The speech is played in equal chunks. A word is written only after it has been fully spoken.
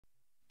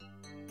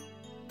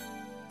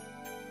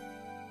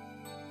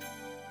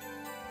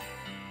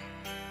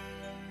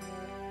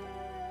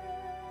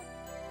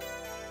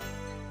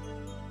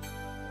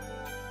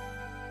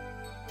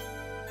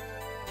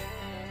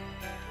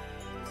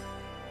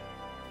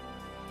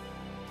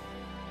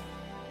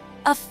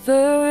A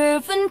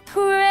fervent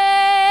prayer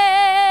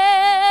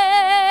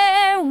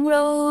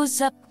rose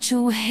up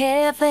to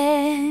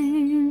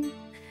heaven.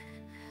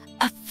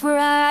 A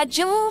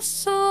fragile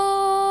soul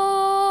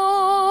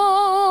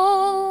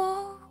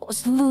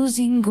was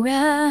losing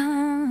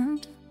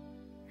ground,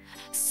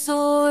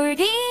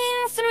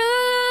 sorting through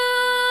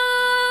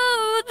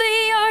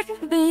the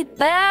earthly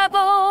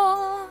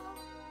babble.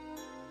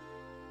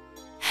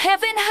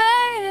 Heaven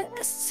heard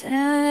the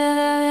sound.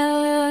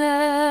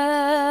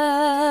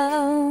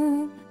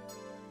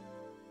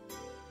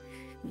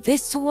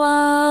 This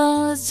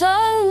was a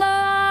life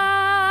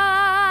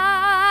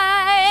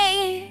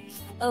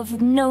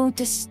of no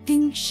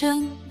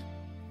distinction,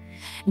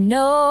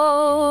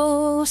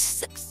 no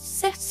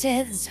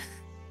successes,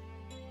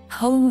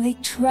 only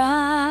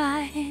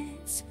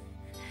tries.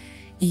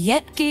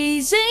 Yet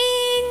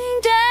gazing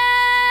down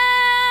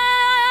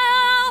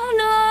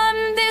on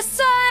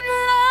this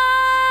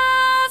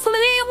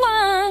unlovely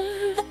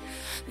one,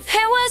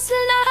 there was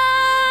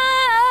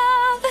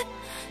love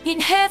in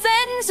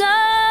heaven's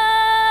eyes.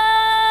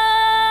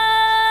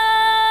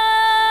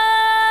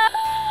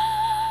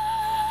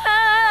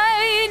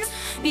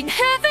 In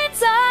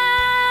heaven's eyes,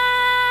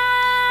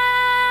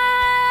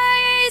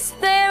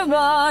 there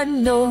are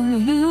no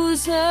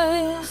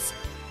losers.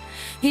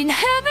 In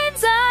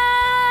heaven's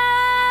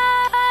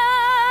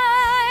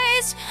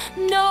eyes,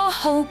 no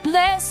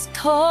hopeless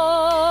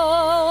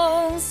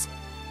cause.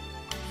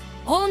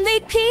 Only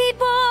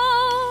people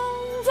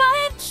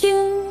like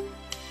you,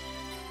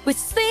 with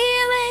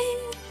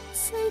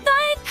feelings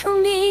like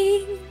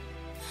me,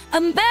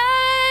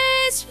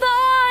 amazed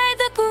by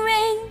the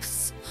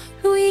grace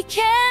we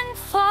can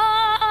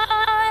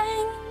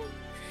find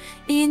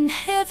in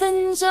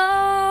heaven's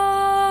eyes.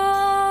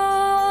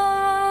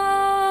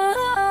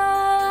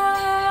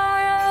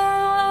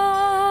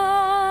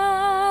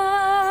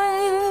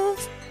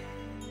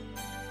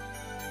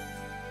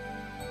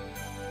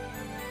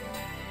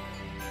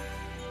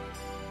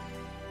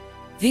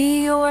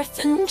 The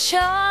orphan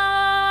child,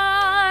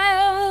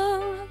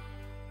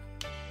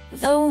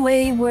 the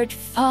wayward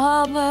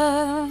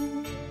father,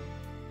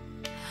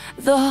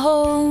 the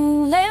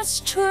homeless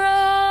traveler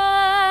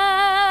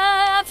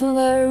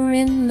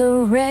in the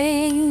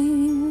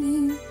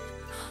rain.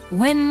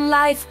 When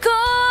life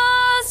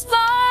goes by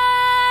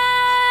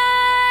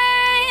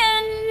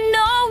and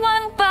no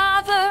one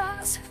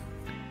bothers,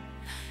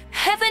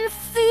 heaven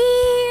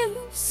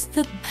feels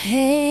the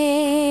pain.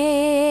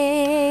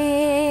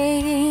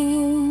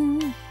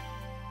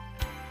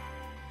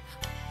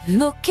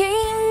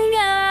 Looking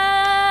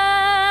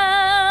out,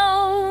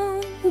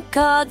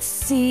 God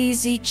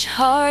sees each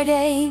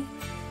heartache,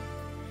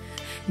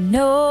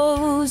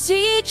 knows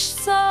each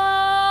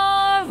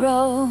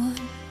sorrow,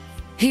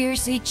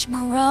 hears each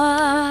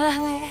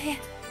cry.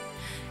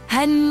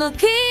 And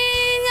looking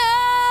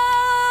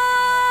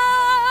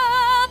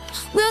up,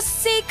 we'll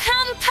see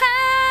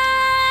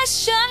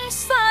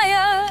compassion's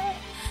fire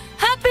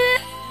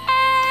ablaze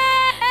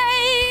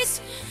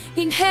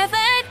in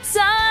heaven's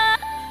eyes.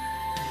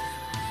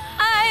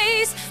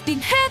 In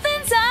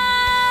heaven's eyes,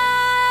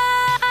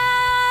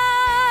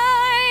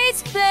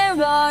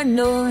 there are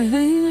no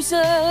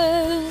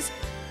losers.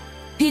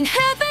 In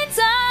heaven's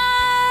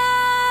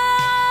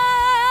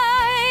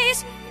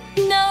eyes,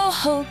 no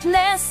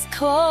hopeless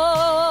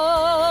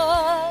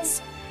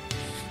cause.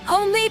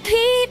 Only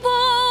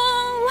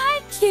people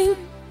like you,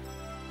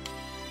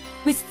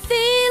 with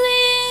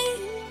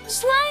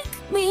feelings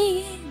like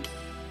me,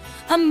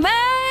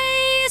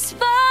 amazed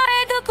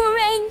by the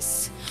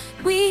grace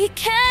we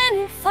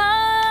can find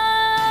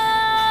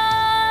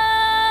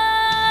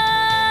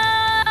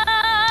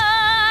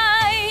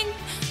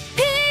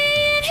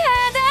in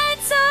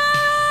heaven's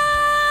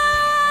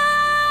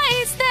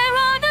eyes. There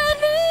are no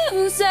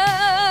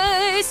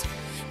losers.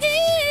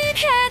 In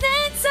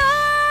heaven's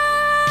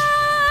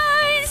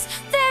eyes,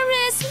 there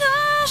is no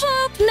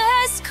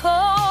hopeless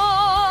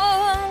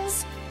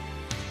cause.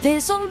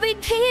 There's only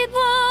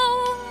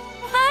people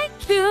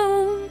like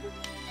you,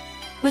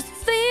 with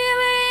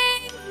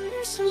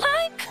feelings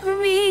like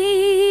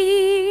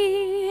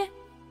me,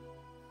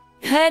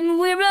 and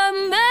we're